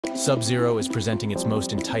SubZero is presenting its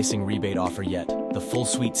most enticing rebate offer yet, the full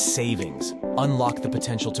suite savings. Unlock the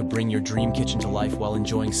potential to bring your dream kitchen to life while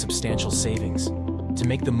enjoying substantial savings. To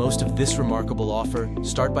make the most of this remarkable offer,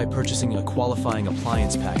 start by purchasing a qualifying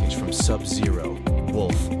appliance package from SubZero,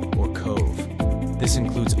 Wolf, or Cove. This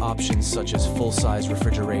includes options such as full-size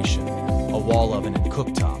refrigeration, a wall oven and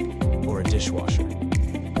cooktop, or a dishwasher.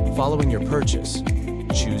 Following your purchase,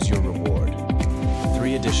 choose your reward.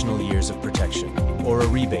 3 additional years of protection, or a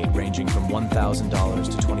rebate ranging from $1,000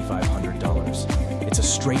 to $2,500. It's a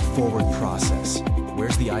straightforward process.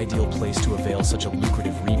 Where's the ideal place to avail such a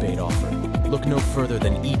lucrative rebate offer? Look no further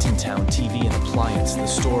than Eatontown TV and Appliance, the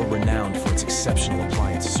store renowned for its exceptional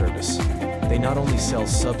appliance service. They not only sell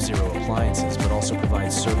SubZero appliances, but also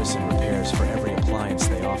provide service and repairs for every appliance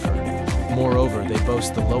they offer. Moreover, they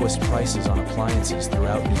boast the lowest prices on appliances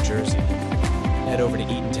throughout New Jersey. Head over to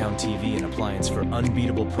Eatontown TV and Appliance for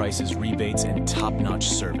unbeatable prices, rebates, and top-notch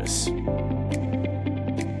service.